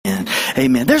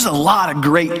Amen. There's a lot of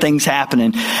great things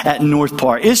happening at North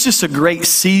Park. It's just a great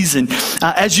season.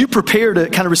 As you prepare to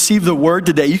kind of receive the word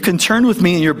today, you can turn with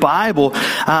me in your Bible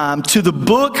to the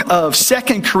book of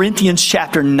 2 Corinthians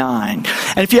chapter 9.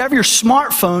 And if you have your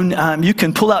smartphone, you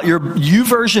can pull out your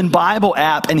YouVersion Bible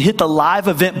app and hit the live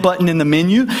event button in the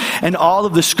menu, and all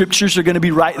of the scriptures are going to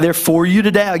be right there for you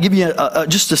today. I'll give you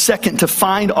just a second to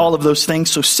find all of those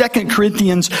things. So 2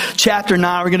 Corinthians chapter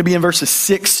 9, we're going to be in verses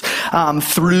 6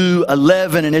 through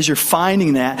 11. And as you're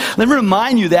finding that, let me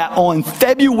remind you that on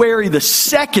February the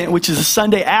 2nd, which is a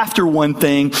Sunday after one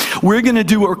thing, we're going to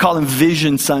do what we're calling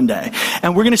Vision Sunday.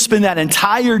 And we're going to spend that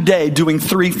entire day doing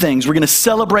three things. We're going to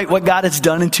celebrate what God has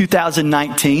done in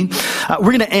 2019. We're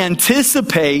going to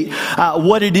anticipate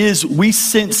what it is we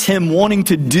sense Him wanting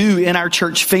to do in our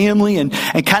church family and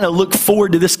kind of look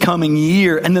forward to this coming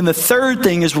year. And then the third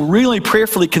thing is really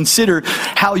prayerfully consider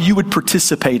how you would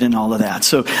participate in all of that.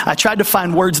 So I tried to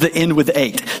find words that end with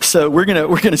 8. So we're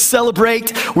gonna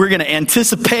celebrate, we're gonna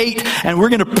anticipate, and we're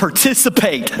gonna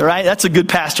participate. Right? That's a good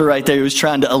pastor right there who's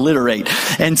trying to alliterate.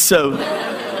 And so,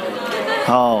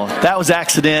 oh, that was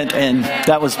accident, and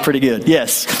that was pretty good.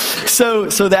 Yes. So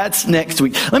that's next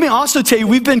week. Let me also tell you,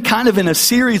 we've been kind of in a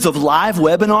series of live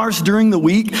webinars during the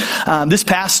week. This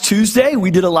past Tuesday, we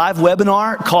did a live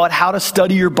webinar called How to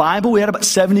Study Your Bible. We had about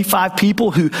 75 people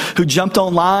who jumped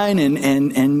online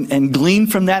and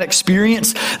gleaned from that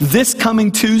experience. This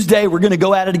coming Tuesday, we're going to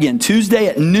go at it again. Tuesday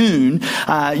at noon,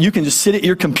 you can just sit at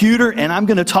your computer, and I'm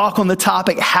going to talk on the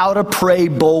topic, how to pray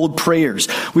bold prayers.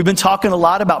 We've been talking a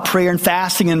lot about prayer and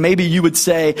fasting, and maybe you would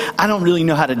say, I don't really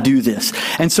know how to do this.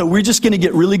 And so we're just going to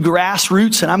get really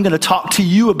grassroots, and I'm going to talk to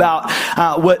you about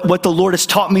what the Lord has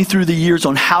taught me through the years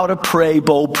on how to pray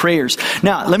bold prayers.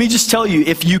 Now, let me just tell you,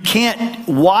 if you can't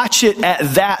watch it at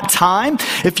that time,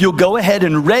 if you'll go ahead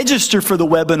and register for the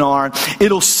webinar,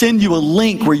 it'll send you a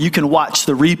link where you can watch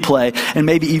the replay and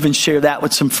maybe even share that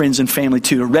with some friends and family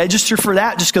too. To register for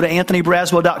that, just go to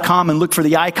anthonybraswell.com and look for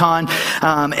the icon,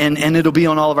 and it'll be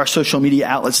on all of our social media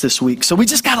outlets this week. So we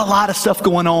just got a lot of stuff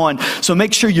going on, so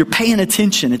make sure you're paying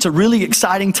attention. It's a really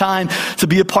exciting time to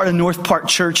be a part of North Park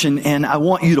Church, and I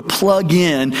want you to plug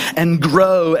in and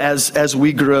grow as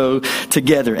we grow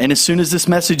together. And as soon as this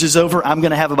message is over, I'm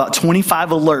going to have about 25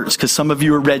 alerts because some of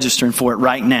you are registering for it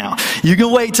right now. You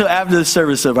can wait till after the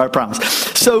service over, I promise.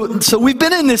 So we've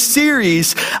been in this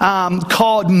series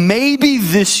called Maybe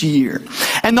This Year.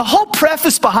 And the whole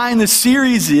preface behind this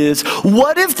series is,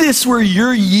 what if this were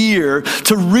your year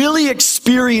to really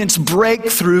experience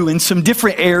breakthrough in some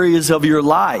different areas of your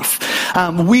life?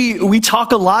 We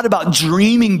talk a lot about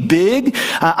dreaming big.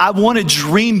 I want to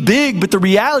dream big, but the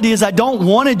reality is I don't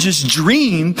want to just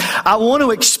dream. I want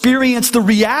to experience the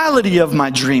reality of my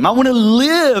dream. I want to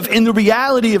live in the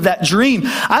reality of that dream.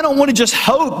 I don't want to just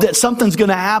hope that something's going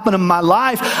to happen in my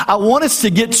life. I want us to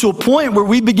get to a point where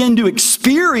we begin to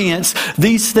experience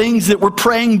these things that we're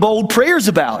praying bold prayers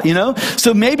about, you know?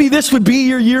 So maybe this would be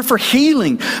your year for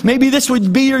healing. Maybe this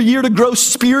would be your year to grow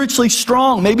spiritually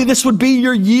strong. Maybe this would be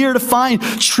your year to find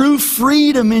true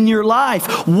freedom in your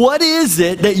life. What is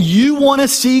it that you want to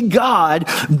see God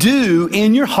do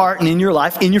in your heart and in your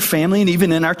life, in your family, and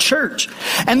even in our church?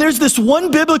 And there's this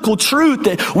one biblical truth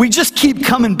that we just keep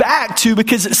coming back to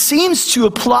because it seems to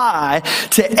apply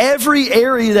to every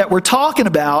area that we're talking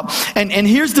about. And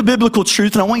here's the biblical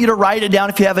truth, and I want you to write it down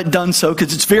if you haven't done so,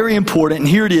 because it's very important. And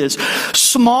here it is.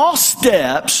 Small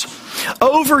steps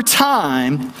over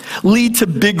time lead to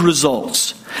big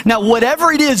results. Now,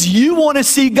 whatever it is you want to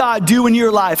see God do in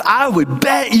your life, I would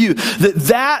bet you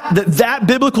that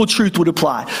biblical truth would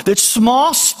apply. That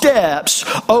small steps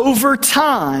over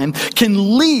time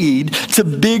can lead to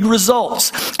big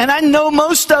results. And I know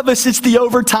most of us, it's the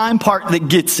over time part that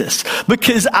gets us.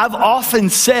 Because I've often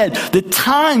said that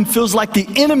time feels like the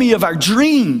enemy of our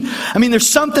dream. I mean, there's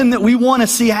something that we want to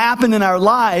see happen in our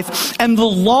life, and the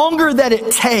longer that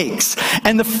it takes,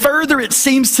 and the further it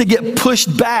seems to get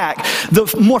pushed back,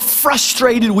 the more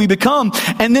frustrated we become,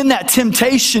 and then that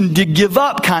temptation to give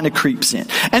up kind of creeps in.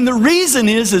 And the reason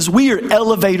is we are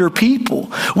elevator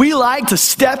people. We like to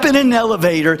step in an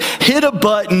elevator, hit a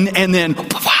button, and then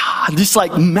just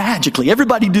like magically,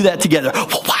 everybody do that together.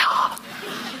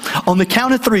 On the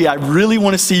count of 3, I really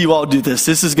want to see you all do this.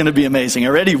 This is going to be amazing. Are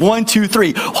you ready? 1, 2,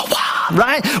 3.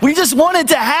 Right? We just want it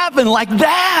to happen like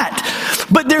that.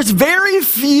 But there's very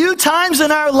few times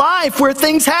in our life where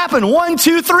things happen. 1,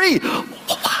 2, 3.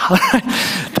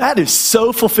 That is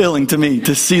so fulfilling to me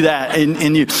to see that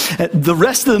in you. The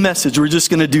rest of the message, we're just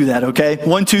going to do that, okay?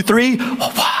 1, 2, 3.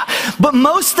 But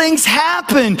most things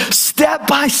happen step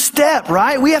by step,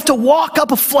 right? We have to walk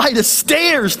up a flight of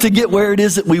stairs to get where it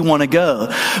is that we want to go.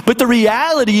 But the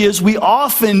reality is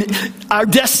our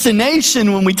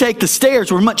destination when we take the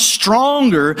stairs, we're much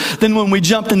stronger than when we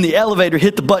jumped in the elevator,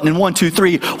 hit the button, and 1, 2,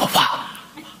 3, wow.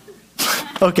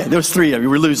 Okay, there was 3 of you.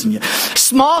 We're losing you.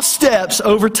 Small steps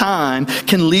over time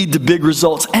can lead to big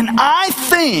results. And I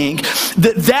think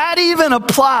that even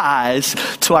applies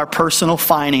to our personal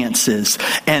finances.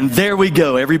 And there we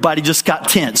go. Everybody just got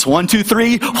tense. 1, 2,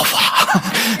 3.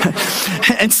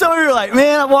 And some of you are like,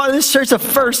 man, I walked this church the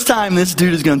first time this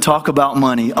dude is going to talk about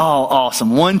money. Oh,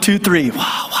 awesome. 1, 2, 3.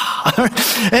 Wow.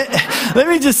 Let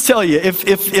me just tell you,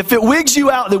 if it wigs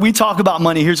you out that we talk about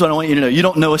money, here's what I want you to know. You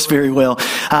don't know us very well.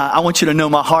 I want you to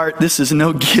know my heart. This is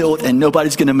no guilt, and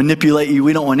nobody's going to manipulate you.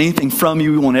 We don't want anything from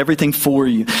you. We want everything for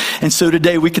you. And so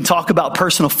today we can talk about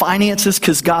personal finances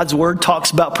because God's word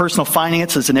talks about personal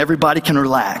finances, and everybody can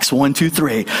relax. 1, 2,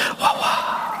 3. Wow.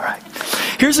 All right.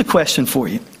 Here's a question for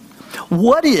you.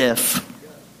 What if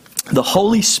the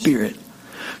Holy Spirit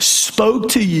spoke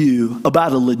to you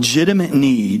about a legitimate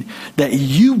need that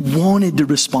you wanted to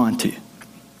respond to?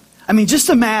 I mean, just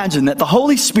imagine that the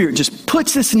Holy Spirit just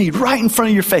puts this need right in front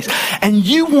of your face and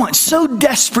you want so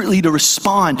desperately to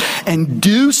respond and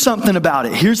do something about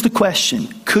it. Here's the question.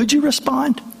 Could you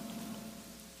respond?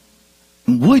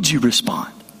 Would you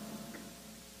respond?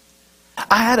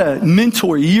 I had a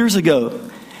mentor years ago.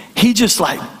 He just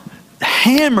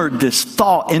hammered this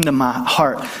thought into my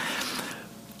heart.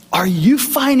 Are you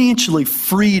financially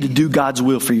free to do God's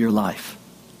will for your life?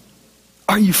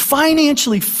 Are you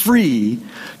financially free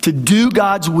to do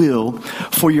God's will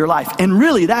for your life? And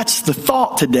really, that's the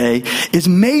thought today, is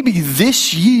maybe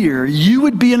this year you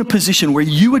would be in a position where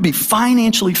you would be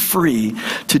financially free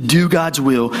to do God's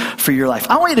will for your life.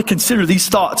 I want you to consider these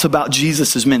thoughts about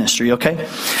Jesus' ministry, okay?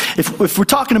 If we're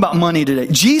talking about money today,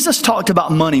 Jesus talked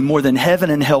about money more than heaven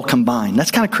and hell combined.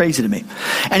 That's kind of crazy to me.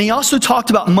 And he also talked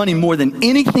about money more than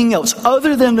anything else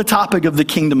other than the topic of the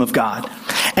kingdom of God.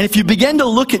 And if you begin to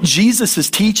look at Jesus'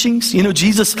 teachings,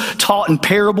 Jesus taught in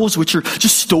parables, which are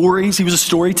just stories. He was a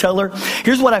storyteller.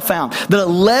 Here's what I found. That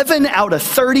 11 out of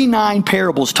 39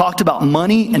 parables talked about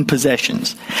money and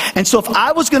possessions. And so if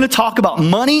I was going to talk about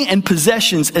money and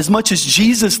possessions as much as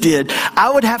Jesus did,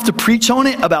 I would have to preach on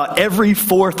it about every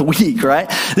 4th week, right?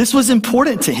 This was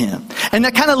important to him. And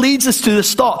that kind of leads us to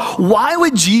this thought. Why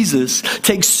would Jesus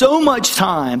take so much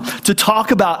time to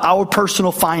talk about our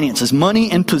personal finances,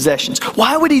 money and possessions?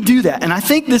 Why would he do that? And I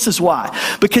think this is why.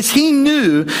 Because he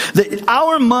knew that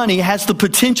our money has the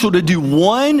potential to do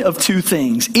one of 2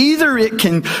 things. Either it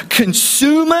can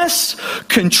consume us,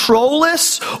 control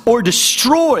us, or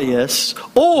destroy us,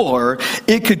 or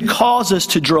it could cause us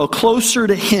to draw closer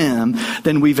to him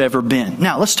than we've ever been.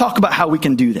 Now, let's talk about how we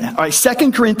can do that. All right,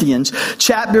 2 Corinthians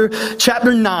chapter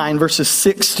 9, verses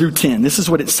 6 through 10. This is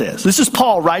what it says. This is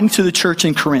Paul writing to the church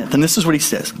in Corinth, and this is what he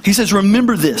says. He says,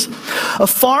 remember this, a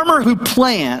farmer who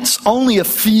plants only a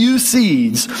few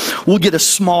seeds will get a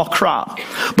small crop.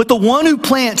 But the one who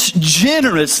plants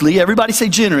generously, everybody say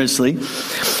generously,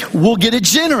 will get a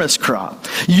generous crop.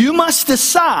 You must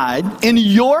decide in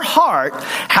your heart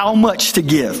how much to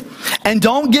give. And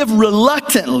don't give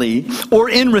reluctantly or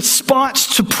in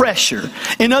response to pressure.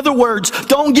 In other words,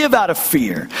 don't give out of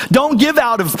fear. Don't give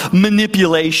out of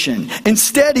manipulation.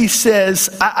 Instead, he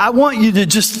says, I want you to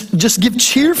just give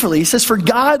cheerfully. He says, for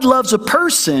God loves a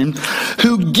person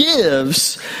who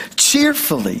gives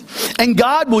cheerfully. And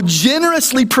God will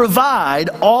generously provide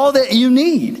all that you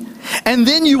need. And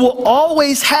then you will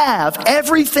always have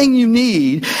everything you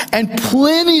need and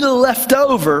plenty left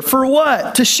over for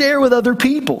what? To share with other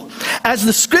people. As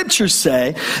the scriptures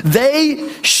say, they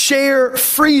share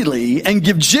freely and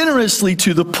give generously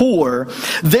to the poor.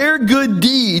 Their good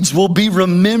deeds will be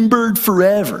remembered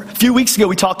forever. A few weeks ago,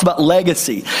 we talked about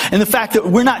legacy and the fact that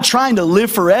we're not trying to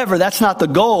live forever. That's not the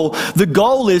goal. The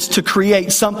goal is to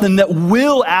create something that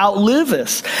will outlive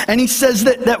us. And he says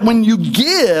that when you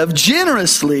give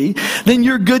generously, then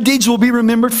your good deeds will be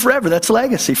remembered forever. That's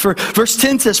legacy. For verse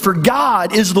 10 says, for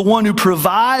God is the one who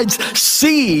provides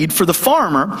seed for the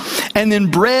farmer and then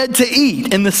bread to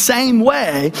eat. In the same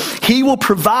way, he will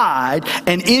provide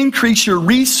and increase your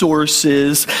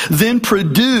resources, then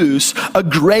produce a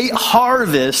great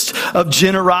harvest of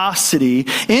generosity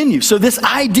in you. So this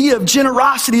idea of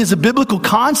generosity is a biblical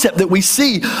concept that we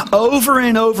see over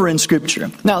and over in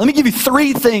Scripture. Now, let me give you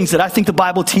 3 things that I think the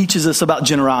Bible teaches us about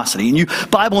generosity. And you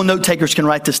Bible Bible note takers can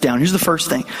write this down. Here's the first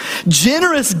thing.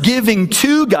 Generous giving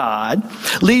to God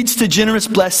leads to generous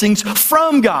blessings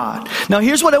from God. Now,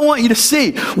 here's what I want you to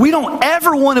see. We don't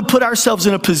ever want to put ourselves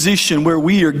in a position where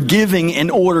we are giving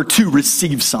in order to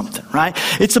receive something, right?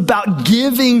 It's about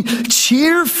giving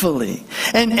cheerfully.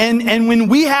 And when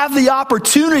we have the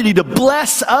opportunity to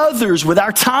bless others with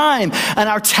our time and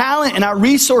our talent and our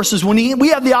resources, when we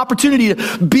have the opportunity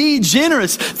to be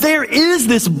generous, there is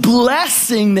this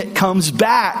blessing that comes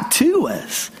back to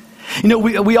us. You know,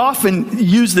 we often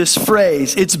use this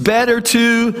phrase, it's better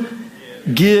to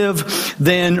give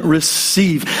than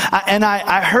receive.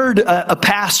 I heard a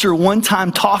pastor one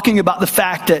time talking about the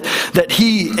fact that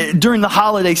he, during the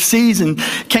holiday season,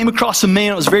 came across a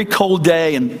man. It was a very cold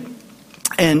day,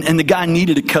 and the guy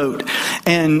needed a coat,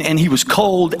 and he was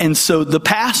cold, and so the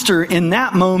pastor in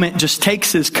that moment just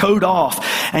takes his coat off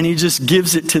and he just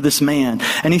gives it to this man.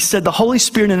 And he said the Holy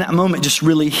Spirit in that moment just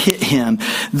really hit him.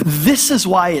 This is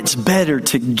why it's better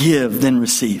to give than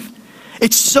receive.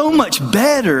 It's so much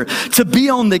better to be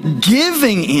on the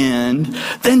giving end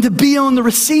than to be on the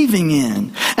receiving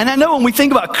end. And I know when we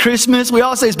think about Christmas, we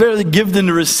all say it's better to give than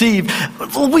to receive.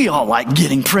 Well, we all like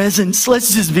getting presents.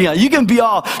 Let's just be honest. You can be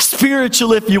all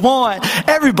spiritual if you want.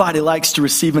 Everybody likes to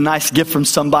receive a nice gift from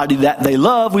somebody that they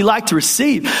love. We like to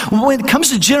receive. When it comes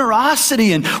to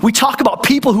generosity, and we talk about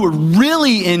people who are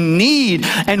really in need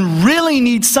and really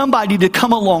need somebody to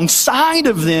come alongside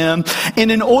of them,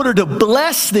 and in order to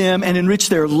bless them and enrich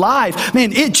their life,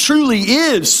 man, it truly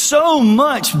is so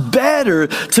much better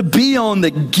to be on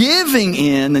the giving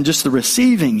end than just the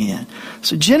receiving end.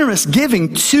 So generous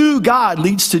giving to God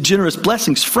leads to generous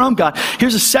blessings from God.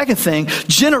 Here's the second thing.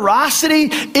 Generosity,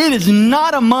 it is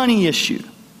not a money issue.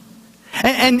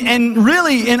 And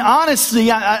really, in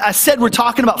honesty, I said we're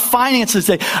talking about finances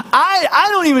today. I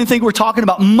don't even think we're talking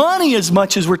about money as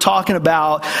much as we're talking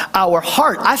about our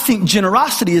heart. I think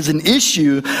generosity is an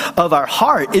issue of our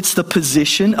heart. It's the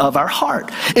position of our heart.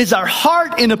 Is our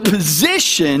heart in a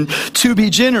position to be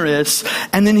generous?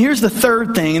 And then here's the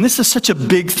third thing, and this is such a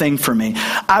big thing for me.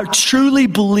 I truly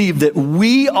believe that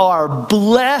we are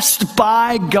blessed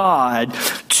by God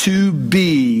to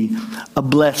be a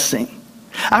blessing.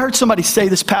 I heard somebody say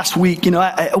this past week, you know,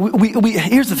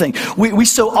 here's the thing. We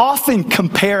so often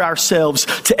compare ourselves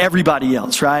to everybody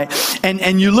else, right?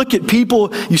 And you look at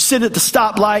people, you sit at the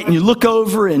stoplight and you look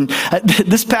over, and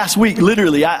this past week,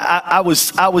 literally, I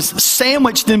was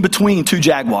sandwiched in between two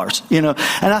Jaguars, you know,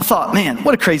 and I thought, man,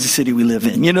 what a crazy city we live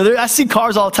in. You know, I see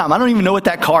cars all the time. I don't even know what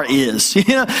that car is. You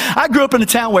know, I grew up in a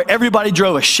town where everybody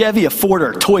drove a Chevy, a Ford,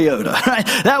 or a Toyota, right?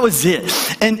 That was it.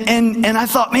 And I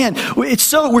thought, man, we're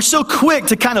so quick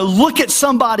to kind of look at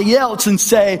somebody else and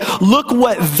say, look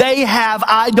what they have,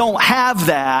 I don't have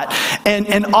that.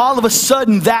 And all of a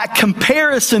sudden that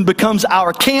comparison becomes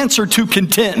our cancer to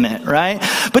contentment, right?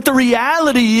 But the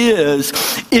reality is,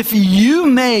 if you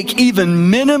make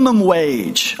even minimum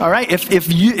wage, all right,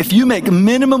 if you make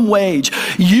minimum wage,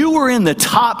 you are in the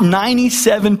top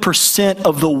 97%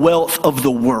 of the wealth of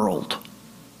the world.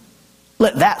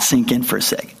 Let that sink in for a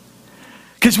second.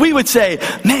 Because we would say,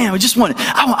 man,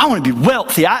 I want to be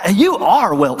wealthy. You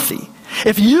are wealthy.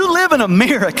 If you live in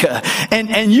America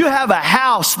and you have a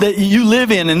house that you live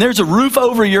in, and there's a roof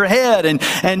over your head,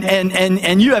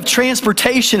 and you have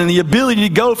transportation and the ability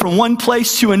to go from one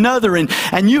place to another, and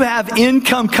you have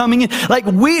income coming in, like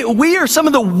we are some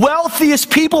of the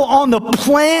wealthiest people on the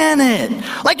planet,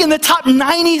 like in the top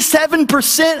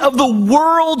 97% of the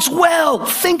world's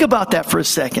wealth. Think about that for a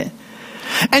second.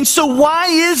 And so why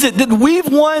is it that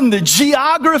we've won the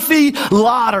geography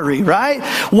lottery, right?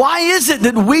 Why is it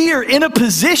that we are in a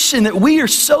position that we are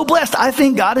so blessed? I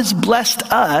think God has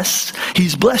blessed us.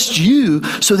 He's blessed you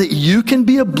so that you can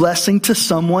be a blessing to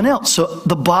someone else. So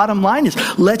the bottom line is,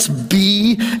 let's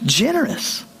be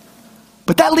generous.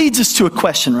 But that leads us to a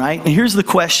question, right? And here's the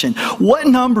question. What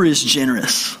number is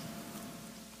generous?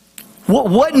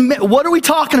 What are we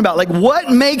talking about? Like, what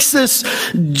makes us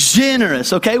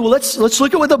generous? Okay, well, let's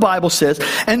look at what the Bible says.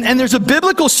 And there's a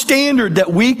biblical standard that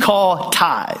we call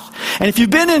tithe. And if you've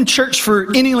been in church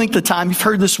for any length of time, you've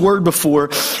heard this word before.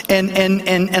 And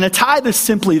a tithe is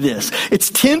simply this. It's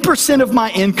 10% of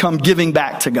my income giving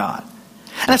back to God.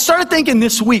 And I started thinking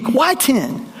this week, why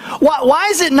 10? Why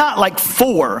is it not like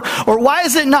 4? Or why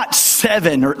is it not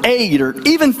 7 or 8 or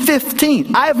even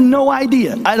 15? I have no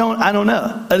idea. I don't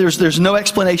know. There's no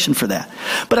explanation for that.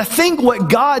 But I think what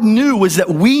God knew was that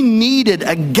we needed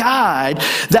a guide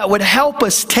that would help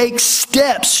us take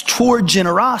steps toward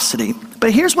generosity.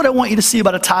 But here's what I want you to see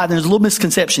about a tithe. There's a little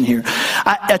misconception here.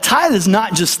 A tithe is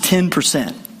not just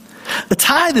 10%. The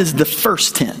tithe is the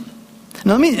first 10.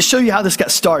 Now, let me show you how this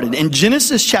got started. In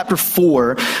Genesis chapter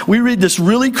 4, we read this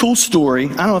really cool story. I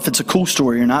don't know if it's a cool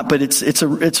story or not, but it's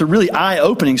a really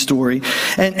eye-opening story.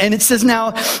 And it says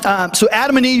now, so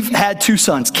Adam and Eve had two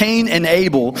sons, Cain and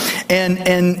Abel. And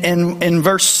in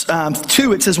verse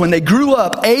 2, it says, when they grew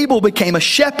up, Abel became a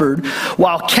shepherd,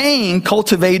 while Cain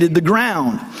cultivated the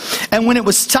ground. And when it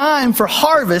was time for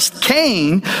harvest,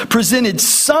 Cain presented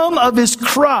some of his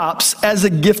crops as a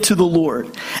gift to the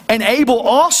Lord. And Abel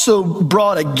also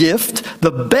brought a gift,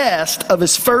 the best of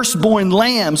his firstborn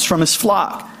lambs from his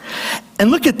flock. And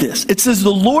look at this. It says,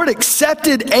 the Lord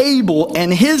accepted Abel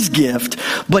and his gift,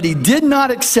 but he did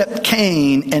not accept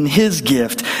Cain and his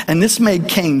gift. And this made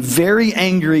Cain very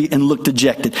angry and looked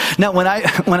dejected. Now, when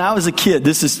I was a kid,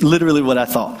 this is literally what I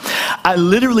thought. I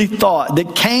literally thought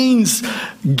that Cain's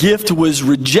gift was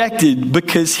rejected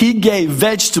because he gave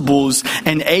vegetables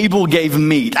and Abel gave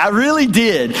meat. I really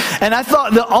did. And I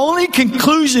thought the only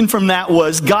conclusion from that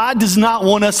was God does not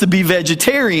want us to be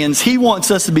vegetarians. He wants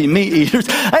us to be meat eaters.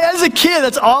 As a kid,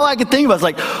 that's all I could think about. It's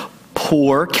like,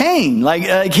 poor Cain.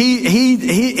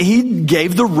 He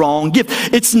gave the wrong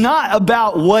gift. It's not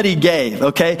about what he gave,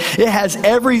 okay? It has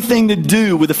everything to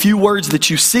do with a few words that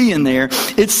you see in there.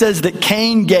 It says that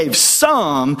Cain gave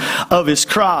some of his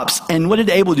crops. And what did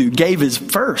Abel do? Gave his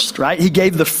first, right? He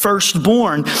gave the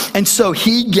firstborn. And so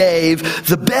he gave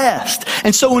the best.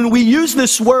 And so when we use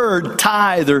this word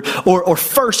tithe or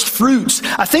first fruits,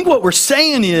 I think what we're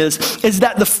saying is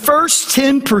that the first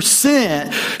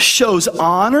 10% shows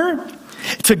honor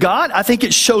to God. I think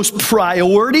it shows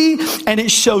priority and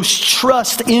it shows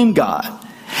trust in God.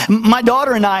 My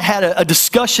daughter and I had a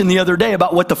discussion the other day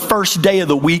about what the first day of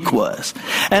the week was.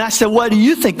 And I said, what do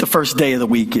you think the first day of the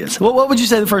week is? Well, what would you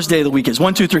say the first day of the week is?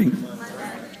 1, 2, 3.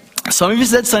 Some of you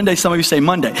said Sunday, some of you say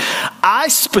Monday. I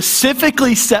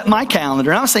specifically set my calendar,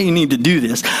 and I'm not saying you need to do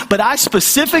this, but I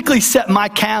specifically set my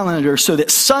calendar so that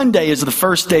Sunday is the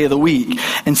first day of the week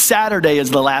and Saturday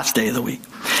is the last day of the week.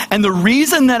 And the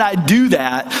reason that I do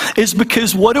that is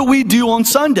because what do we do on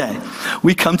Sunday?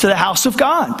 We come to the house of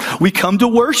God. We come to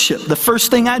worship. The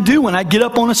first thing I do when I get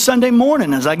up on a Sunday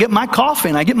morning is I get my coffee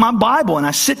and I get my Bible and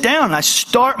I sit down and I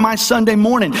start my Sunday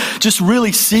morning just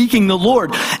really seeking the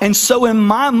Lord. And so in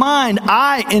my mind,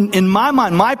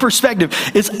 my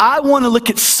perspective is I want to look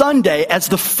at Sunday as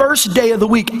the first day of the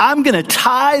week. I'm going to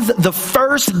tithe the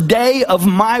first day of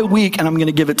my week and I'm going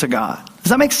to give it to God. Does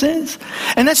that make sense?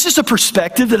 And that's just a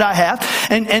perspective that I have.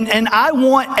 And I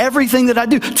want everything that I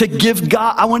do to give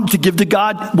God. I want to give to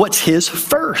God what's His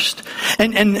first.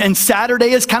 And Saturday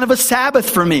is kind of a Sabbath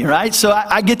for me, right? So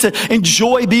I get to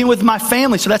enjoy being with my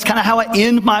family. So that's kind of how I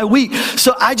end my week.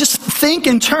 So I just think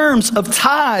in terms of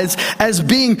tithes as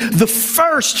being the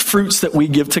first fruits that we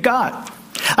give to God.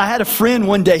 I had a friend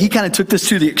one day, he kind of took this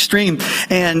to the extreme,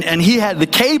 and he had the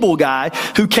cable guy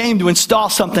who came to install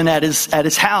something at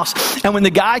his house. And when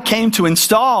the guy came to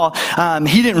install,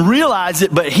 he didn't realize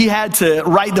it, but he had to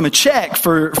write them a check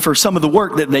for some of the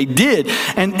work that they did.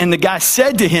 And the guy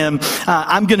said to him,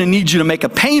 I'm going to need you to make a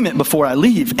payment before I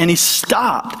leave. And he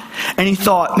stopped, and he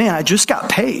thought, man, I just got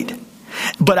paid,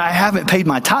 but I haven't paid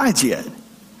my tithes yet.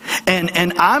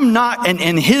 And I'm not,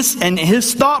 and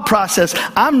his thought process,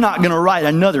 I'm not going to write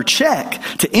another check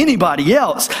to anybody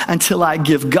else until I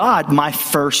give God my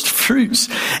first fruits.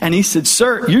 And he said,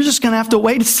 sir, you're just going to have to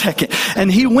wait a second.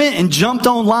 And he went and jumped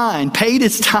online, paid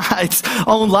his tithes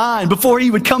online before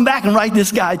he would come back and write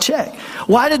this guy a check.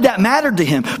 Why did that matter to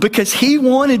him? Because he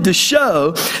wanted to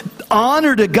show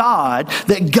honor to God,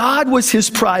 that God was his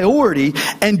priority,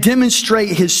 and demonstrate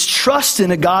his trust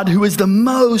in a God who is the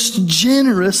most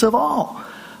generous of all.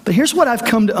 But here's what I've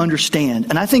come to understand,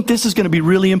 and I think this is going to be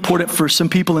really important for some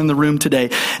people in the room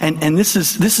today, and this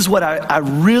is what I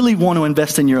really want to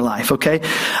invest in your life, okay?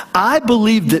 I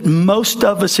believe that most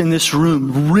of us in this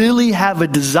room really have a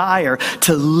desire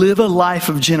to live a life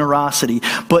of generosity,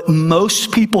 but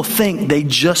most people think they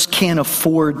just can't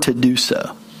afford to do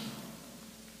so.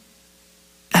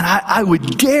 And I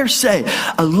would dare say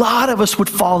a lot of us would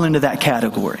fall into that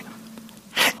category.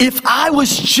 If I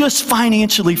was just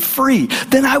financially free,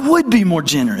 then I would be more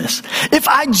generous. If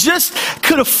I just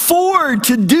could afford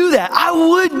to do that, I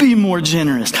would be more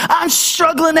generous. I'm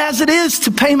struggling as it is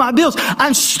to pay my bills.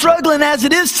 I'm struggling as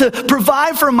it is to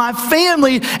provide for my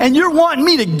family, and you're wanting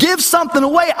me to give something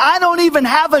away. I don't even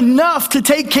have enough to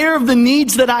take care of the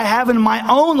needs that I have in my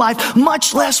own life,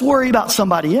 much less worry about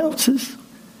somebody else's.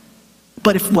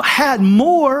 But if I had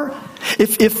more,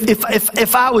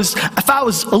 if I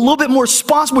was a little bit more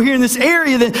responsible here in this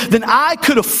area, then I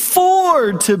could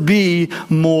afford to be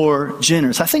more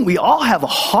generous. I think we all have a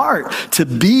heart to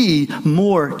be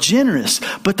more generous.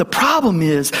 But the problem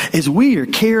is we are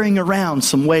carrying around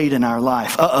some weight in our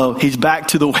life. He's back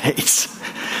to the weights.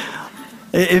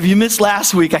 If you missed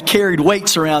last week, I carried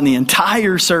weights around the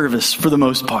entire service for the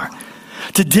most part,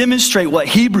 to demonstrate what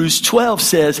Hebrews 12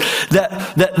 says,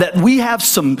 that we have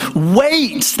some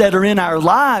weights that are in our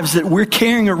lives that we're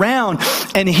carrying around.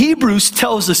 And Hebrews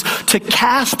tells us to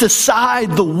cast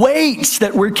aside the weights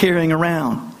that we're carrying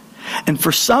around. And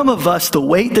for some of us, the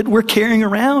weight that we're carrying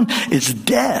around is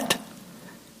debt.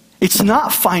 It's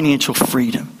not financial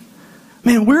freedom.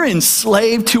 Man, we're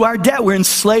enslaved to our debt. We're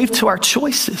enslaved to our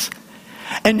choices.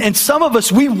 And some of us,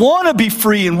 we want to be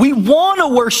free and we want to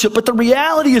worship, but the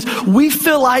reality is we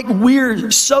feel like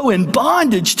we're so in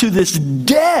bondage to this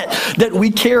debt that we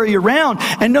carry around.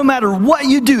 And no matter what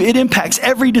you do, it impacts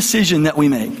every decision that we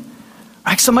make.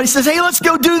 Like somebody says, hey, let's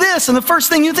go do this. And the first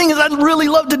thing you think is, I'd really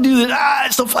love to do that. I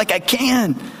just don't feel like I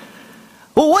can.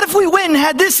 Well, what if we went and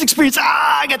had this experience?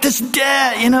 I got this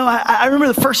debt. I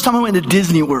remember the first time I went to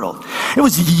Disney World. It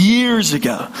was years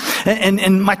ago.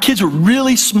 And my kids were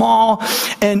really small.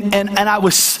 And I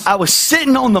was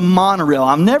sitting on the monorail.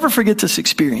 I'll never forget this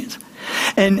experience.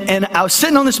 And I was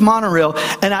sitting on this monorail,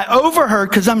 and I overheard,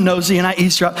 because I'm nosy and I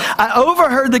eavesdrop, I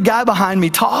overheard the guy behind me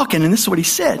talking, and this is what he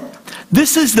said.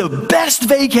 This is the best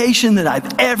vacation that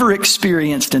I've ever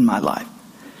experienced in my life.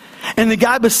 And the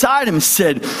guy beside him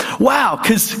said, wow,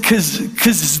 because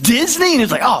it's Disney? And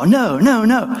he's like, oh,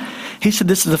 no. He said,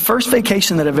 this is the first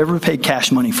vacation that I've ever paid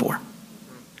cash money for.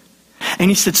 And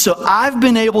he said, so I've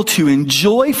been able to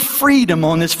enjoy freedom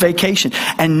on this vacation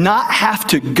and not have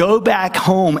to go back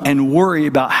home and worry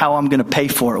about how I'm going to pay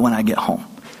for it when I get home.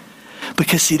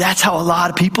 Because see, that's how a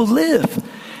lot of people live.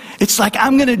 It's like,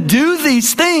 I'm going to do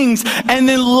these things, and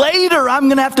then later I'm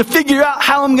going to have to figure out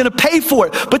how I'm going to pay for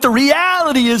it. But the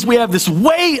reality is we have this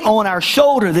weight on our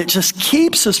shoulder that just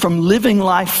keeps us from living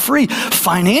life free,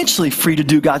 financially free to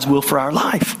do God's will for our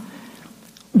life.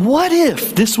 What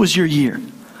if this was your year?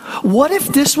 What if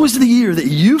this was the year that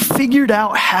you figured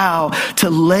out how to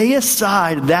lay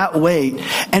aside that weight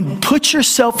and put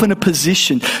yourself in a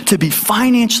position to be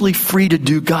financially free to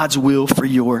do God's will for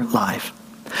your life?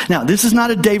 Now, this is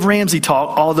not a Dave Ramsey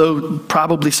talk, although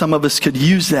probably some of us could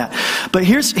use that. But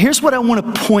here's what I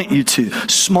want to point you to.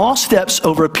 Small steps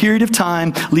over a period of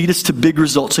time lead us to big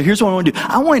results. So here's what I want to do.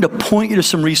 I want you to point you to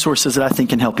some resources that I think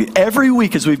can help you. Every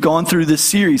week as we've gone through this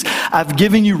series, I've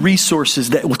given you resources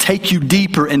that will take you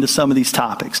deeper into some of these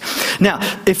topics. Now,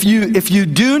 if you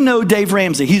do know Dave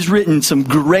Ramsey, he's written some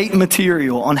great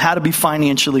material on how to be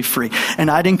financially free. And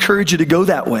I'd encourage you to go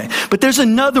that way. But there's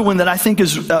another one that I think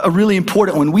is a really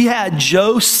important one. We had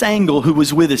Joe Sangle, who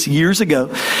was with us years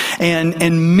ago,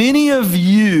 and many of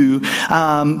you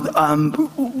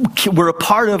were a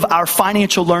part of our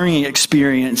financial learning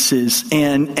experiences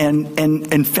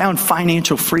and found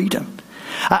financial freedom.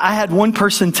 I had one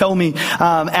person tell me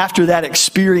after that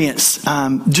experience,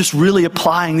 just really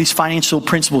applying these financial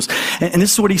principles. And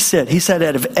this is what he said. He said,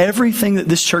 out of everything that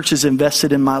this church has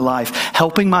invested in my life,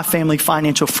 helping my family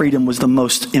financial freedom was the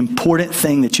most important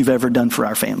thing that you've ever done for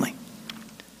our family.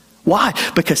 Why?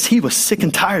 Because he was sick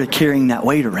and tired of carrying that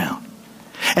weight around.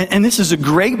 And this is a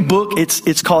great book.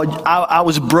 It's called I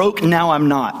Was Broke, Now I'm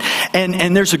Not.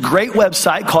 And there's a great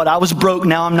website called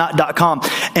IWasBrokeNowI'mNot.com.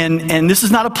 And this is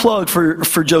not a plug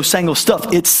for Joe Sangle's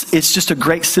stuff. It's just a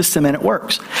great system, and it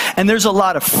works. And there's a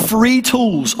lot of free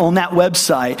tools on that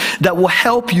website that will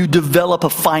help you develop a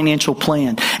financial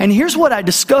plan. And here's what I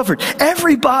discovered.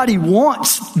 Everybody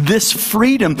wants this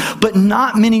freedom, but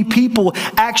not many people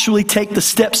actually take the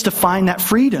steps to find that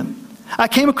freedom. I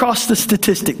came across the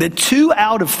statistic that 2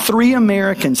 out of 3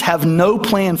 Americans have no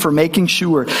plan for making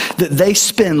sure that they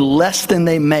spend less than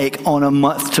they make on a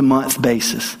month-to-month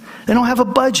basis. They don't have a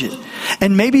budget.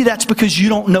 And maybe that's because you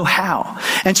don't know how.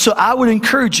 And so I would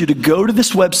encourage you to go to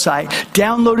this website,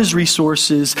 download his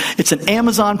resources. It's an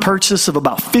Amazon purchase of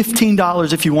about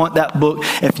 $15 if you want that book.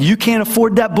 If you can't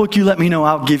afford that book, you let me know.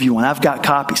 I'll give you one. I've got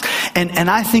copies. And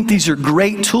I think these are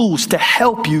great tools to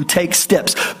help you take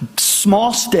steps.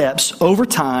 Small steps over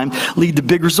time lead to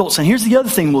big results. And here's the other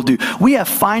thing we'll do. We have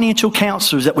financial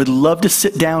counselors that would love to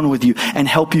sit down with you and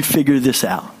help you figure this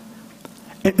out.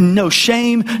 No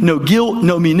shame, no guilt,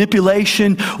 no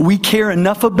manipulation. We care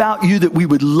enough about you that we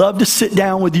would love to sit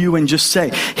down with you and just say,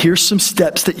 here's some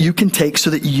steps that you can take so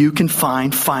that you can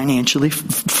find financially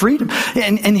freedom.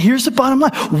 And here's the bottom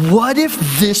line. What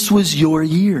if this was your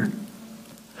year?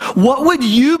 What would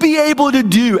you be able to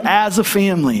do as a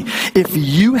family if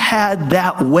you had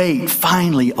that weight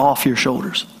finally off your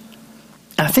shoulders?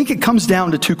 And I think it comes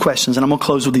down to two questions, and I'm going to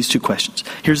close with these two questions.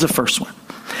 Here's the first one.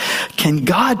 Can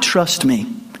God trust me?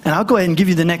 And I'll go ahead and give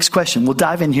you the next question. We'll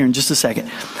dive in here in just a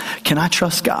second. Can I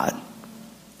trust God?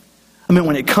 I mean,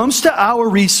 when it comes to our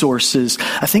resources,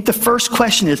 I think the first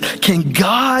question is, can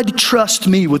God trust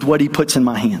me with what he puts in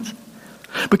my hands?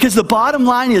 Because the bottom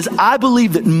line is, I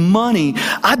believe that money,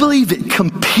 it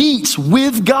competes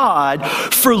with God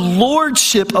for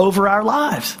lordship over our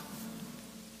lives.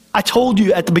 I told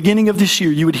you at the beginning of this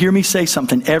year, you would hear me say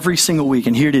something every single week,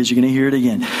 and here it is, you're going to hear it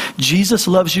again. Jesus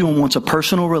loves you and wants a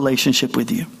personal relationship with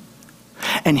you.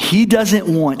 And he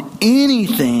doesn't want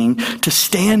anything to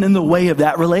stand in the way of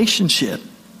that relationship.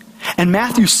 And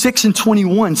Matthew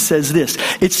 6:21 says this.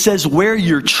 It says, where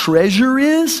your treasure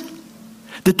is,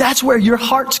 that's where your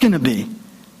heart's going to be.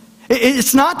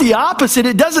 It's not the opposite.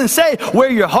 It doesn't say where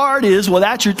your heart is, well,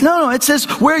 that's your... No, it says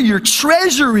where your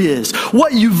treasure is.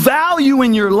 What you value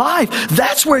in your life,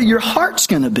 that's where your heart's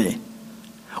going to be.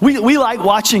 We like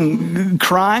watching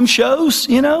crime shows,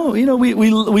 we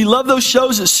love those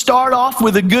shows that start off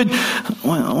with a good,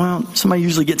 well, somebody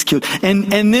usually gets killed.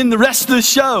 And then the rest of the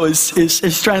show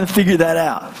is trying to figure that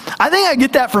out. I think I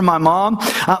get that from my mom.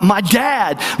 My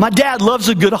dad loves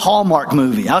a good Hallmark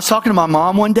movie. I was talking to my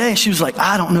mom one day and she was like,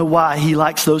 I don't know why he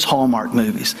likes those Hallmark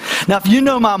movies. Now, if you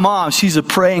know my mom, she's a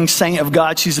praying saint of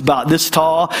God. She's about this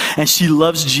tall and she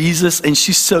loves Jesus and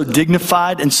she's so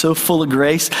dignified and so full of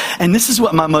grace. And this is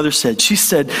what my mother said. She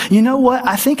said, you know what?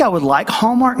 I think I would like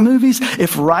Hallmark movies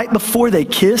if right before they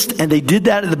kissed, and they did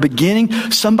that at the beginning,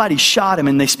 somebody shot him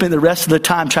and they spent the rest of the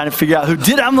time trying to figure out who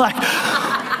did it. I'm like,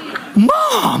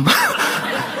 Mom,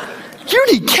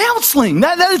 you need counseling.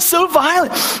 That is so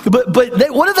violent. But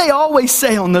what do they always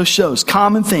say on those shows?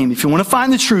 Common theme. If you want to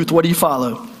find the truth, what do you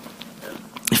follow?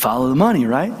 You follow the money,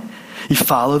 right? You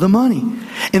follow the money.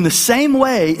 In the same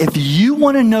way, if you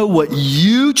want to know what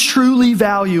you truly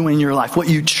value in your life, what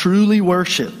you truly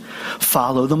worship,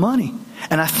 follow the money.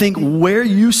 And I think where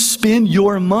you spend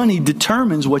your money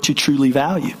determines what you truly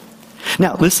value.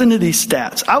 Now, listen to these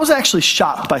stats. I was actually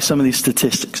shocked by some of these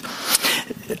statistics.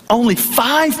 Only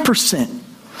 5%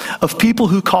 of people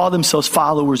who call themselves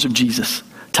followers of Jesus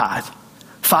tithe.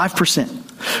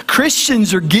 5%.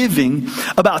 Christians are giving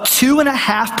about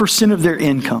 2.5% of their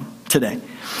income today.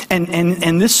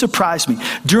 And this surprised me.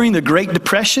 During the Great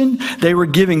Depression, they were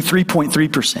giving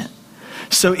 3.3%.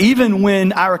 So even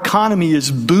when our economy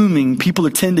is booming, people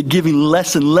tend to giving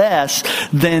less and less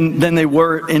than they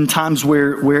were in times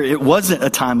where it wasn't a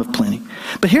time of plenty.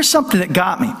 But here's something that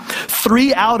got me.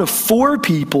 3 out of 4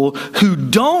 people who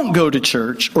don't go to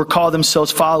church or call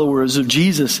themselves followers of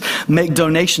Jesus make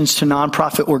donations to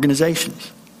nonprofit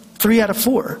organizations. 3 out of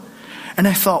 4. And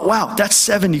I thought, wow, that's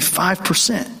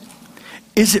 75%.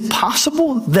 Is it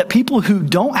possible that people who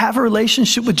don't have a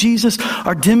relationship with Jesus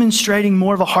are demonstrating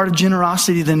more of a heart of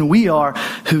generosity than we are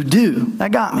who do?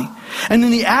 That got me. And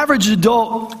then the average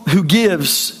adult who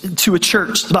gives to a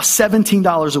church is about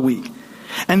 $17 a week.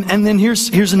 And then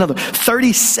here's another.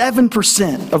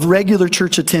 37% of regular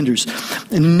church attenders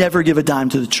never give a dime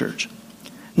to the church.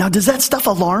 Now, does that stuff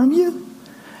alarm you?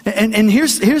 And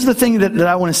here's the thing that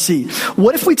I want to see.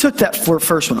 What if we took that for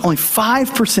first one, only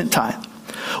 5% tithe?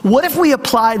 What if we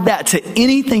applied that to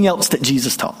anything else that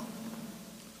Jesus taught?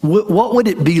 What would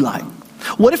it be like?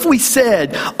 What if we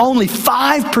said only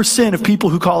 5% of people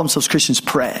who call themselves Christians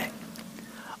pray?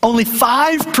 Only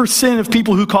 5% of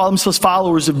people who call themselves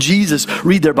followers of Jesus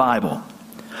read their Bible.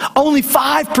 Only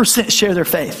 5% share their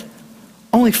faith.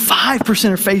 Only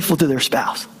 5% are faithful to their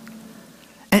spouse.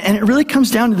 And it really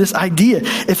comes down to this idea.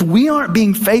 If we aren't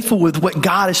being faithful with what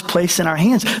God has placed in our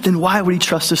hands, then why would he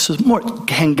trust us more?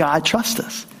 Can God trust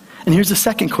us? And here's the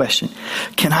second question.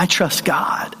 Can I trust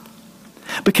God?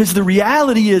 Because the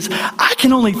reality is, I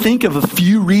can only think of a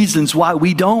few reasons why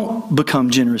we don't become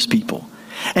generous people.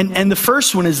 And the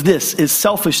first one is this, is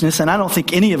selfishness. And I don't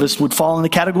think any of us would fall in the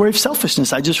category of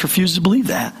selfishness. I just refuse to believe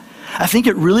that. I think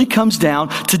it really comes down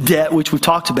to debt, which we've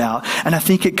talked about. And I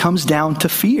think it comes down to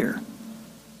fear.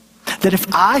 That if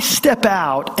I step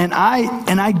out and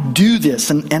I do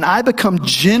this and I become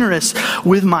generous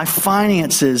with my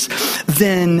finances,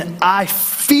 then I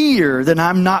fear that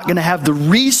I'm not going to have the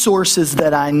resources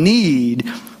that I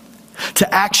need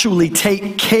to actually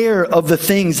take care of the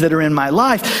things that are in my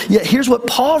life. Yet here's what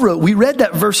Paul wrote. We read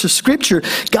that verse of scripture.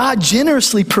 God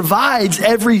generously provides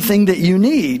everything that you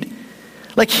need.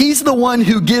 Like he's the one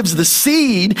who gives the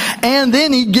seed and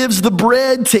then he gives the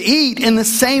bread to eat. In the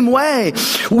same way,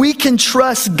 we can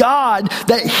trust God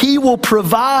that he will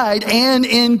provide and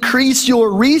increase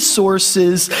your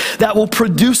resources that will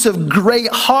produce a great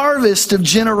harvest of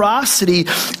generosity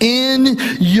in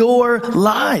your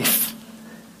life.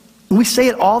 We say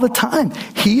it all the time.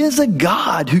 He is a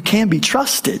God who can be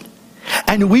trusted.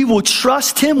 And we will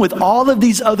trust him with all of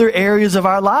these other areas of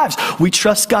our lives. We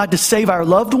trust God to save our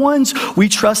loved ones. We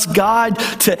trust God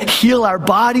to heal our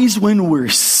bodies when we're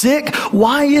sick.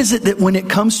 Why is it that when it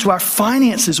comes to our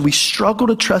finances, we struggle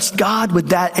to trust God with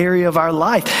that area of our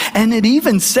life? And it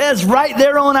even says right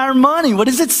there on our money, what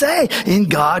does it say? In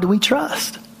God we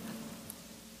trust.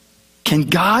 Can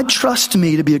God trust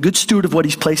me to be a good steward of what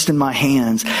he's placed in my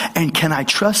hands? And can I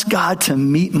trust God to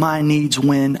meet my needs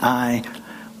when I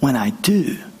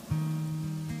do?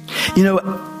 You know,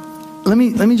 let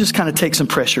me just kind of take some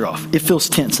pressure off. It feels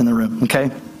tense in the room,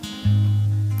 okay?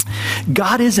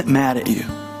 God isn't mad at you.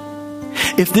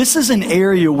 If this is an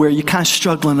area where you're kind of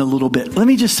struggling a little bit, let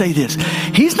me just say this.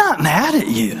 He's not mad at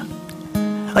you.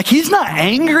 Like he's not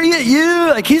angry at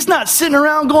you. Like he's not sitting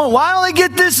around going, why don't I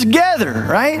get this together,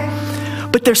 right?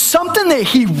 But there's something that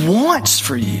he wants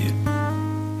for you.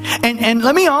 And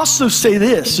let me also say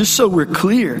this, just so we're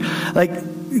clear. Like,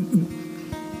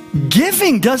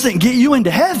 giving doesn't get you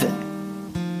into heaven.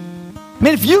 I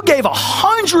mean, if you gave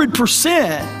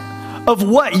 100% of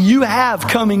what you have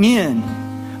coming in,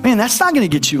 man, that's not going to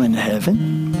get you into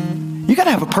heaven. You got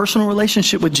to have a personal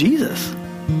relationship with Jesus.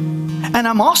 And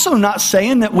I'm also not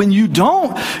saying that when you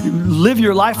don't live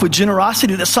your life with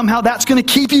generosity, that somehow that's going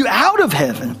to keep you out of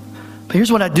heaven. But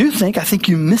here's what I do think. I think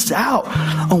you miss out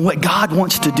on what God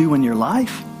wants to do in your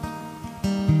life.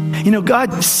 You know,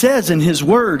 God says in his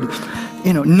word,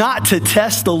 you know, not to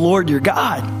test the Lord your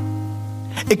God,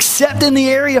 except in the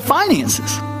area of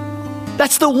finances.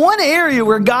 That's the one area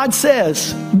where God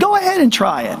says, go ahead and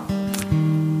try it.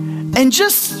 And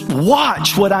just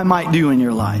watch what I might do in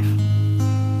your life.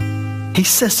 He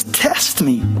says, test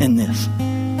me in this.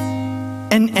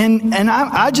 And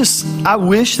I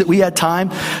wish that we had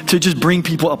time to just bring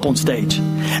people up on stage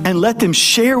and let them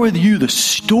share with you the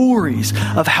stories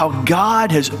of how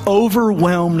God has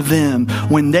overwhelmed them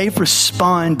when they've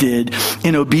responded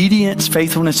in obedience,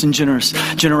 faithfulness, and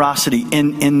generosity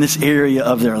in this area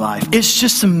of their life. It's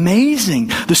just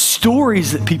amazing, the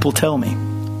stories that people tell me.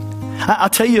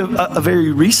 I'll tell you a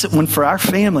very recent one for our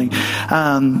family.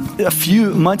 A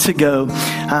few months ago,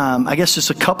 I guess just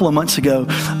a couple of months ago,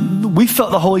 we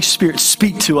felt the Holy Spirit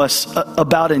speak to us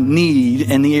about a need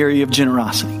in the area of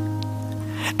generosity.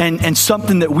 And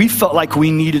something that we felt like we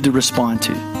needed to respond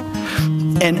to.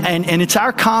 And it's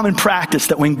our common practice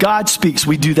that when God speaks,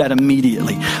 we do that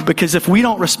immediately. Because if we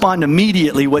don't respond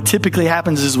immediately, what typically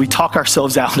happens is we talk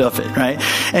ourselves out of it, right?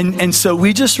 And so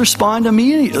we just respond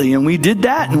immediately. And we did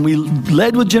that, and we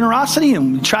led with generosity,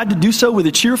 and we tried to do so with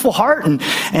a cheerful heart.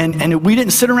 And we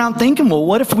didn't sit around thinking, well,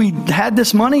 what if we had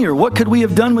this money? Or what could we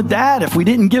have done with that? If we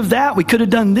didn't give that, we could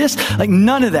have done this. Like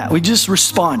none of that. We just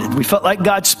responded. We felt like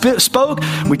God spoke.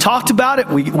 We talked about it.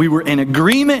 We were in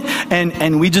agreement,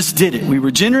 and we just did it. We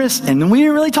were generous, and then we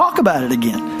didn't really talk about it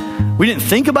again. We didn't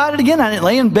think about it again. I didn't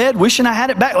lay in bed wishing I had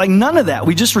it back. Like none of that.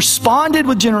 We just responded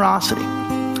with generosity.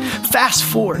 Fast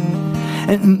forward.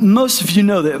 And most of you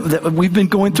know that we've been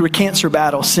going through a cancer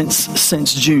battle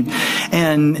since June.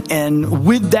 And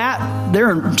with that, there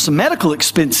are some medical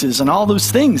expenses and all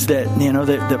those things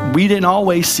that we didn't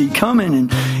always see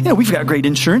coming. And we've got great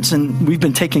insurance, and we've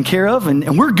been taken care of,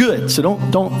 and we're good. So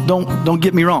don't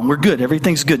get me wrong. We're good.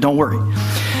 Everything's good. Don't worry.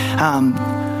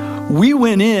 We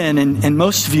went in, and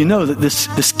most of you know that this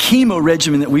chemo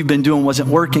regimen that we've been doing wasn't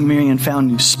working. Marianne found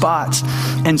new spots.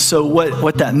 And so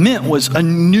what that meant was a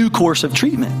new course of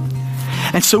treatment.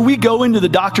 And so we go into the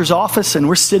doctor's office, and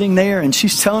we're sitting there, and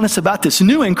she's telling us about this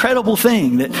new incredible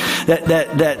thing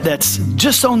that's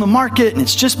just on the market, and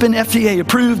it's just been FDA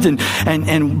approved,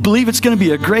 and believe it's going to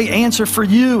be a great answer for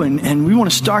you, and we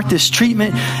want to start this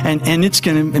treatment, and it's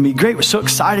going to be great. We're so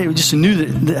excited. We just knew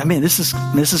that man, this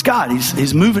is God.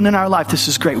 He's moving in our life. This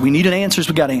is great. We needed answers.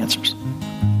 We got answers.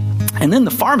 And then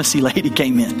the pharmacy lady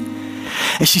came in.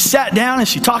 And she sat down and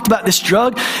she talked about this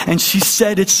drug, and she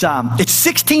said it's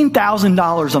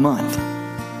 $16,000 a month.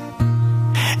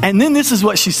 And then this is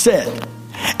what she said.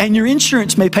 And your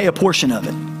insurance may pay a portion of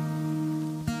it.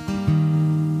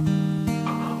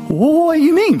 What do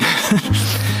you mean?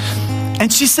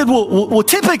 And she said, well,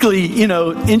 typically,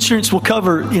 insurance will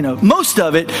cover, most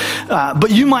of it,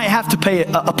 but you might have to pay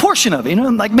a portion of it,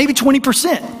 like maybe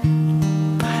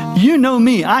 20%. You know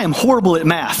me, I am horrible at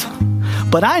math.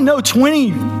 But I know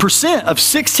 20% of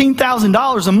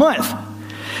 $16,000 a month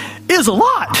It was a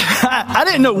lot. I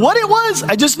didn't know what it was.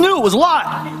 I just knew it was a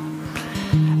lot.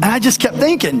 And I just kept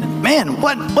thinking, man,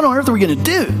 what on earth are we going to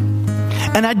do?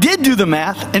 And I did do the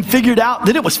math and figured out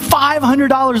that it was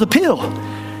 $500 a pill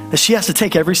that she has to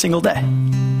take every single day.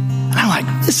 And I'm like,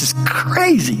 this is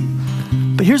crazy.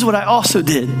 But here's what I also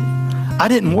did. I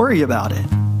didn't worry about it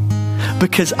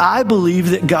because I believe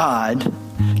that God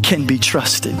can be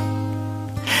trusted.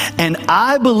 And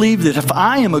I believe that if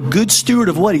I am a good steward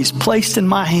of what he's placed in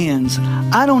my hands,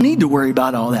 I don't need to worry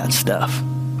about all that stuff.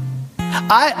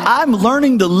 I'm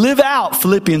learning to live out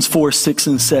Philippians 4, 6,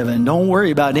 and 7. Don't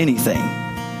worry about anything.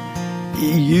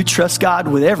 You trust God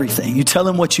with everything. You tell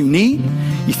him what you need.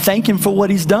 You thank him for what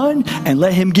he's done and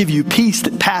let him give you peace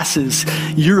that passes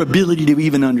your ability to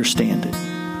even understand it.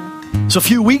 So a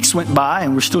few weeks went by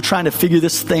and we're still trying to figure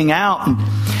this thing out.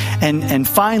 And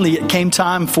finally it came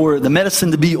time for the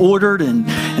medicine to be ordered and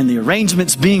the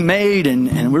arrangements being made.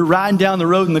 And we're riding down the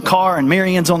road in the car and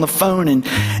Marianne's on the phone.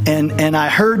 And I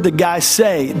heard the guy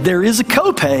say, there is a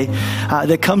copay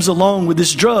that comes along with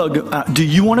this drug. Do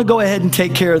you want to go ahead and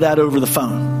take care of that over the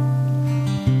phone?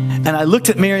 And I looked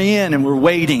at Marianne and we're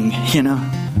waiting,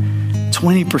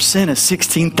 20% of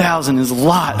 16,000 is a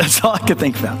lot. That's all I could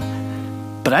think about.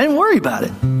 But I didn't worry about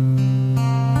it.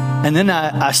 And then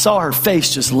I saw her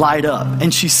face just light up.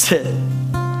 And she said,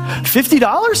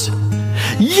 $50?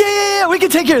 Yeah, we can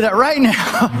take care of that right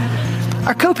now.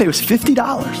 Our copay was $50.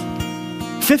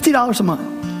 $50 a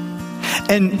month.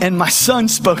 And my son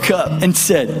spoke up and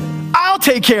said, I'll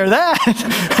take care of that.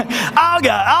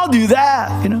 I'll do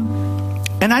that,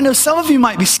 And I know some of you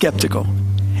might be skeptical.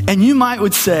 And you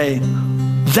would say,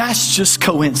 that's just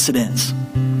coincidence.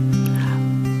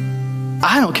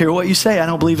 I don't care what you say. I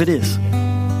don't believe it is.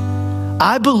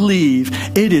 I believe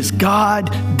it is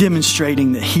God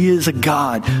demonstrating that he is a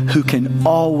God who can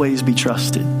always be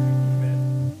trusted.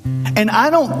 And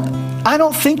I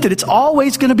don't think that it's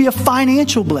always going to be a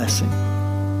financial blessing.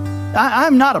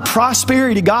 I'm not a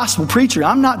prosperity gospel preacher.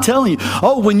 I'm not telling you,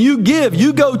 when you give,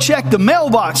 you go check the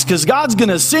mailbox because God's going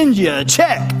to send you a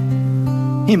check.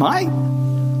 He might.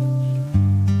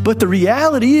 But the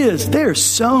reality is there are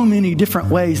so many different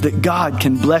ways that God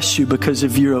can bless you because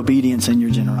of your obedience and your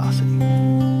generosity.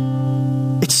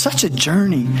 It's such a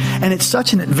journey and it's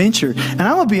such an adventure. And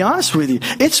I'm going to be honest with you,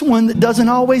 it's one that doesn't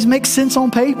always make sense on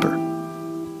paper.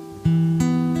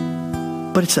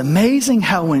 But it's amazing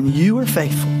how when you are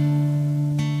faithful,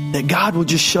 that God will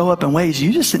just show up in ways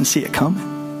you just didn't see it coming.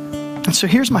 And so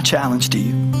here's my challenge to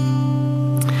you.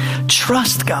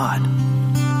 Trust God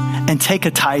and take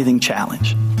a tithing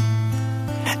challenge.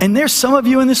 And there's some of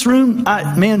you in this room,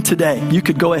 today, you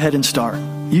could go ahead and start.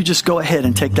 You just go ahead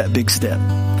and take that big step.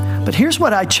 But here's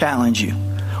what I challenge you.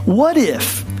 What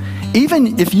if,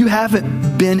 even if you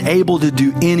haven't been able to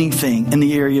do anything in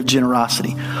the area of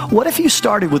generosity, what if you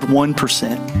started with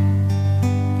 1%?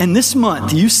 And this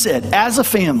month you said, as a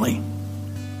family,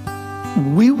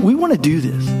 we want to do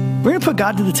this. We're going to put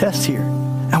God to the test here.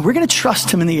 And we're going to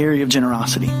trust him in the area of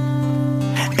generosity.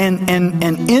 And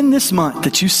in this month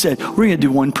that you said, we're going to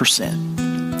do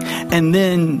 1%. And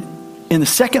then in the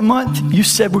second month, you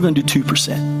said we're going to do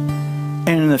 2%. And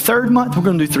in the third month, we're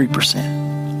going to do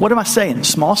 3%. What am I saying?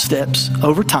 Small steps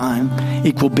over time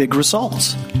equal big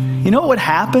results. You know what would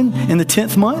happen in the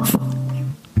 10th month?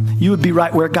 You would be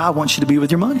right where God wants you to be with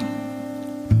your money.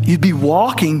 You'd be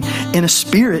walking in a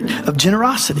spirit of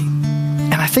generosity.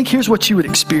 And I think here's what you would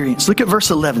experience. Look at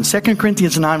verse 11. 2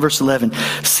 Corinthians 9 verse 11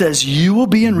 says, you will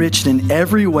be enriched in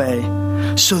every way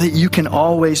so that you can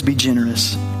always be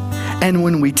generous. And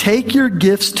when we take your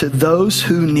gifts to those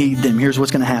who need them, here's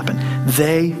what's going to happen.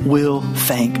 They will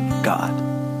thank God.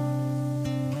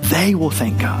 They will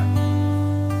thank God.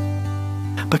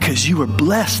 Because you were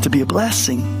blessed to be a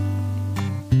blessing.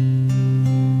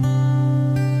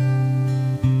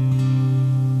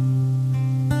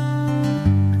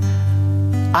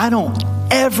 I don't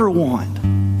ever want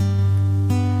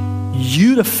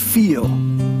you to feel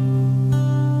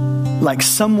like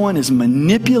someone is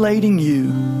manipulating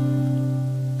you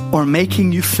or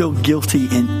making you feel guilty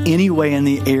in any way in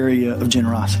the area of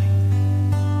generosity.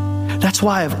 That's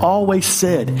why I've always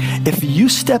said, if you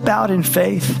step out in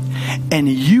faith and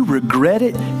you regret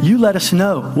it, you let us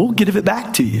know. We'll give it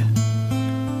back to you.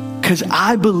 Because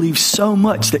I believe so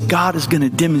much that God is going to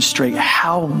demonstrate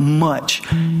how much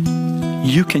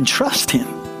you can trust him.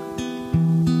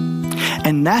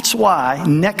 And that's why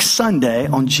next Sunday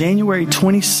on January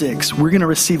 26th, we're going to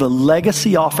receive a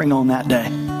legacy offering on that day.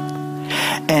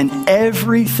 And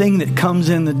everything that comes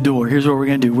in the door, here's what we're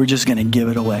going to do. We're just going to give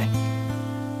it away.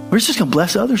 We're just going to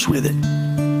bless others with it.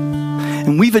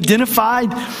 And we've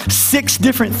identified 6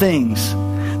 different things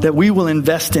that we will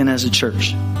invest in as a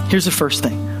church. Here's the first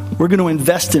thing. We're going to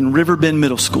invest in Riverbend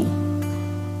Middle School.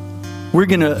 We're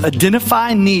going to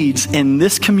identify needs in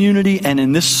this community and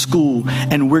in this school,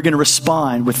 and we're going to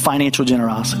respond with financial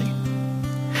generosity.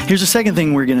 Here's the second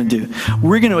thing we're going to do.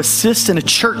 We're going to assist in a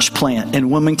church plant in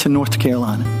Wilmington, North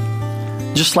Carolina.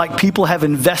 Just like people have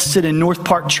invested in North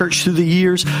Park Church through the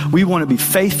years, we want to be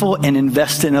faithful and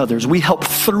invest in others. We helped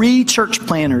 3 church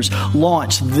planters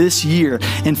launch this year.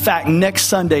 In fact, next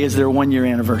Sunday is their 1-year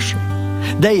anniversary.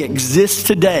 They exist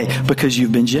today because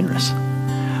you've been generous.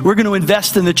 We're going to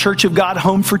invest in the Church of God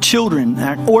Home for Children,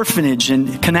 an orphanage in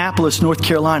Kannapolis, North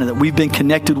Carolina, that we've been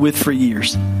connected with for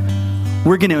years.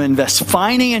 We're going to invest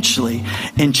financially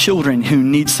in children who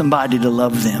need somebody to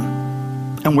love them.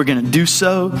 And we're going to do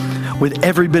so with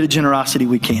every bit of generosity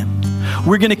we can.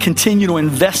 We're going to continue to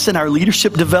invest in our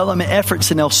leadership development efforts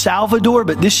in El Salvador,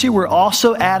 but this year we're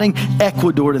also adding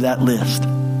Ecuador to that list.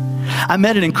 I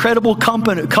met an incredible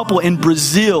couple in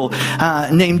Brazil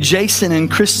named Jason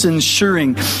and Kristen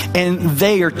Schuring, and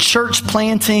they are church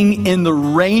planting in the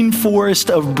rainforest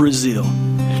of Brazil.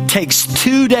 Takes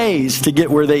 2 days to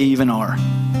get where they even are.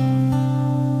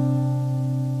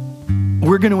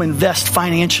 We're going to invest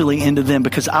financially into them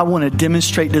because I want to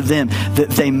demonstrate to them that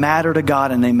they matter to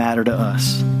God and they matter to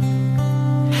us.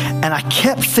 And I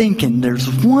kept thinking, there's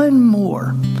one more,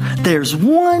 and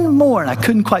I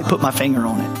couldn't quite put my finger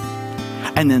on it.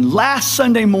 And then last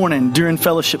Sunday morning during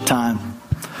fellowship time,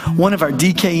 one of our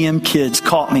DKM kids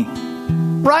caught me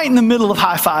right in the middle of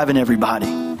high-fiving everybody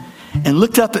and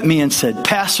looked up at me and said,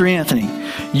 "Pastor Anthony,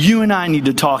 you and I need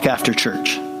to talk after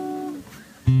church."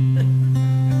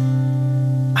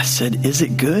 I said, "Is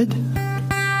it good?"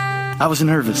 I was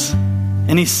nervous.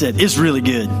 And he said, "It's really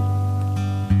good."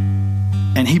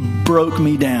 And he broke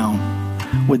me down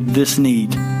with this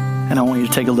need. And I want you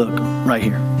to take a look right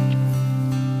here.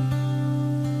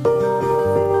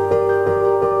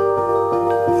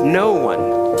 No one,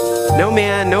 no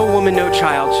man, no woman, no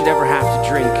child should ever have to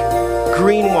drink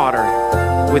green water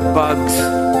with bugs,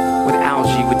 with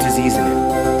algae, with disease in it.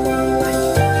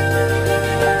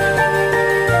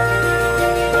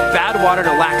 Bad water and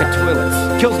a lack of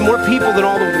toilets kills more people than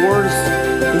all the wars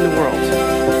in the world.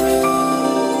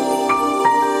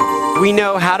 We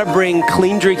know how to bring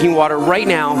clean drinking water right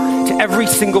now to every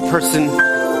single person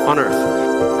on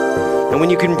earth. And when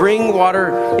you can bring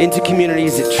water into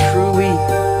communities, it truly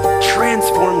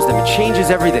transforms them. It changes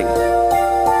everything.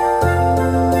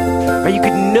 Or you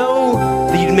could know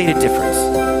that you'd made a difference.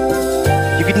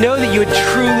 You could know that you had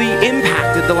truly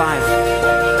impacted the life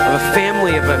of a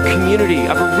family, of a community,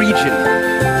 of a region.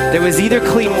 There was either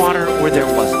clean water or there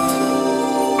wasn't.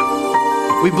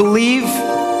 We believe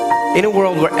in a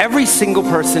world where every single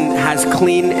person has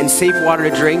clean and safe water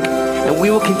to drink, and we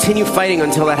will continue fighting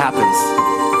until that happens.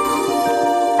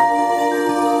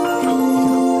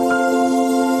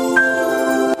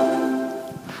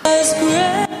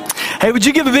 Hey, would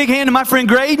you give a big hand to my friend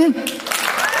Graydon?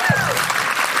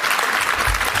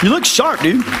 You look sharp,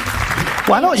 dude.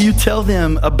 Why don't you tell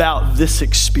them about this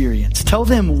experience? Tell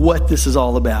them what this is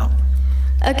all about.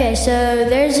 Okay, so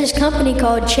there's this company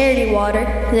called Charity Water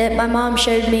that my mom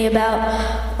showed me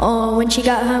about when she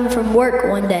got home from work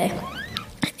one day.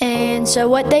 And so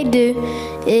what they do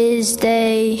is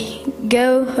they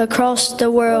go across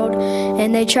the world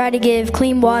and they try to give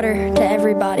clean water to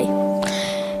everybody.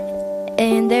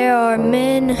 And there are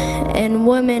men and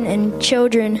women and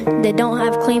children that don't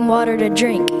have clean water to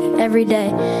drink every day.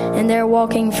 And they're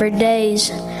walking for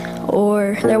days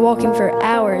or they're walking for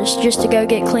hours just to go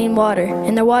get clean water.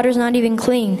 And their water's not even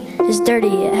clean. It's dirty.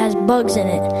 It has bugs in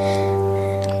it.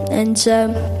 And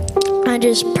so I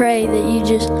just pray that you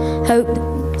just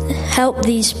help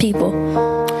these people.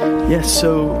 Yes,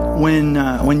 so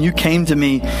when you came to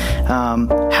me,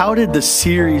 how did the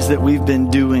series that we've been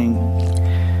doing,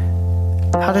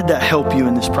 how did that help you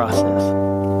in this process?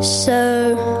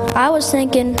 So I was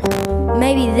thinking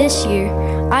maybe this year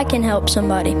I can help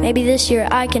somebody. Maybe this year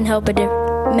I can help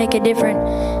make a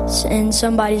difference in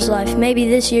somebody's life. Maybe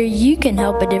this year you can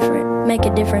make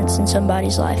a difference in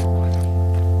somebody's life.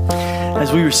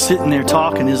 As we were sitting there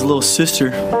talking, his little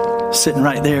sister sitting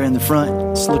right there in the front,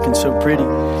 it's looking so pretty.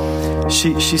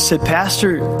 She said,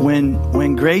 "Pastor,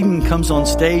 when Graydon comes on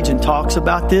stage and talks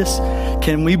about this,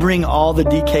 can we bring all the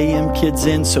DKM kids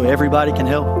in so everybody can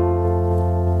help?"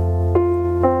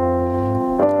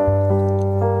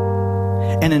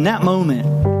 And in that moment,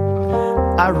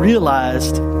 I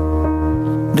realized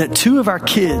that 2 of our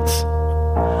kids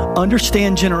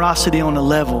understand generosity on a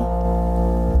level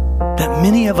that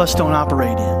many of us don't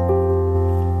operate in.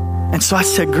 And so I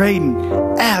said, "Graydon,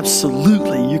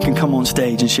 absolutely you can come on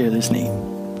stage and share this need.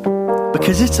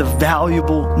 because it's a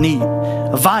valuable need,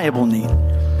 a viable need.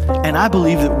 And I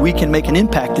believe that we can make an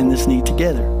impact in this need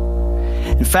together.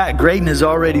 In fact, Graydon has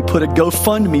already put a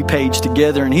GoFundMe page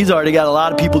together, and he's already got a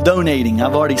lot of people donating.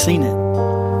 I've already seen it.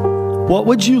 What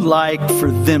would you like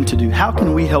for them to do? How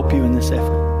can we help you in this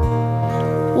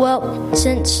effort? Well,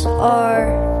 since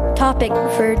our topic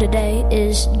for today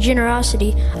is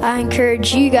generosity, I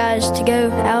encourage you guys to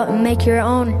go out and make your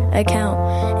own account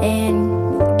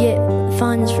and get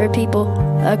funds for people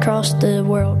across the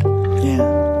world.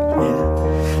 Yeah.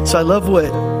 So I love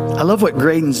what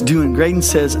Graydon's doing. Graydon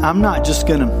says, I'm not just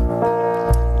going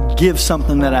to give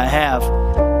something that I have.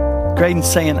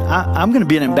 Graydon's saying, I'm going to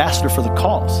be an ambassador for the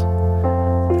cause.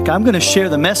 Like, I'm going to share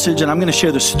the message, and I'm going to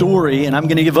share the story, and I'm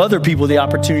going to give other people the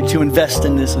opportunity to invest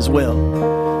in this as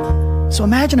well. So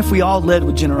imagine if we all led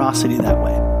with generosity that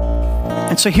way.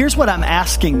 And so here's what I'm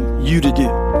asking you to do.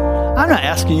 I'm not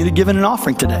asking you to give in an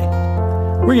offering today.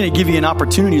 We're going to give you an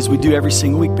opportunity as we do every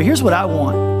single week. But here's what I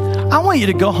want. I want you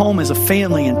to go home as a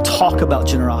family and talk about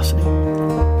generosity.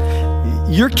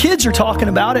 Your kids are talking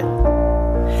about it,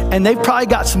 and they've probably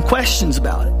got some questions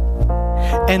about it.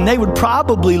 And they would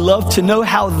probably love to know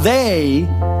how they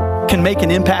can make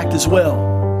an impact as well.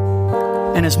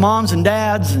 And as moms and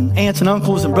dads and aunts and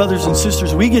uncles and brothers and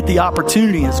sisters, we get the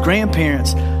opportunity as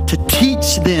grandparents to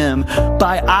teach them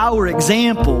by our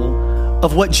example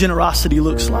of what generosity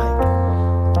looks like.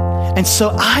 And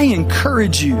so I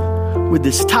encourage you with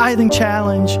this tithing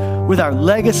challenge, with our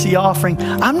legacy offering.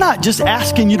 I'm not just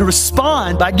asking you to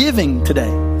respond by giving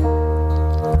today.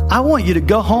 I want you to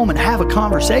go home and have a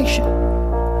conversation.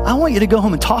 I want you to go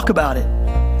home and talk about it.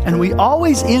 And we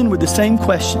always end with the same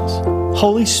questions.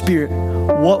 Holy Spirit,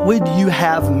 what would you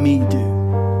have me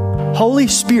do? Holy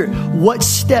Spirit, what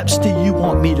steps do you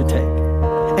want me to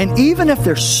take? And even if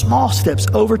they're small steps,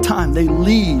 over time, they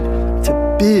lead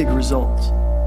to big results.